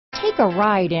Take a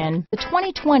ride in the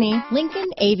 2020 Lincoln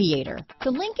Aviator.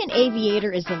 The Lincoln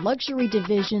Aviator is the luxury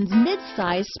division's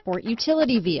mid-size sport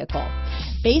utility vehicle.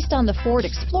 Based on the Ford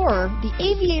Explorer, the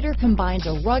Aviator combines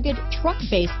a rugged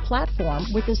truck-based platform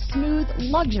with a smooth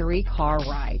luxury car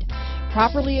ride.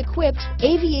 Properly equipped,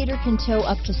 Aviator can tow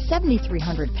up to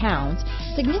 7,300 pounds,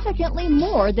 significantly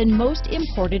more than most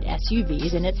imported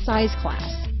SUVs in its size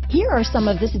class. Here are some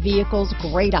of this vehicle's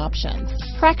great options: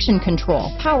 traction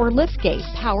control, power liftgate,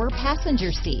 power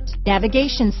passenger seat,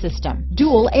 navigation system,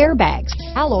 dual airbags,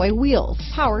 alloy wheels,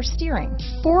 power steering,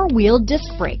 four-wheel disc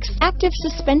brakes, active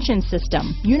suspension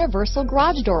system, universal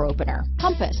garage door opener,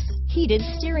 compass, heated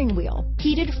steering wheel,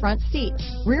 heated front seats,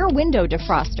 rear window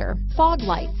defroster, fog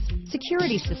lights,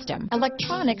 security system,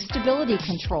 electronic stability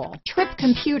control, trip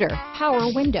computer,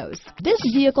 power windows. This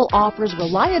vehicle offers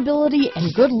reliability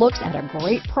and good looks at a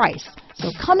great price.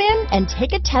 So come in and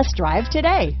take a test drive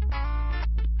today.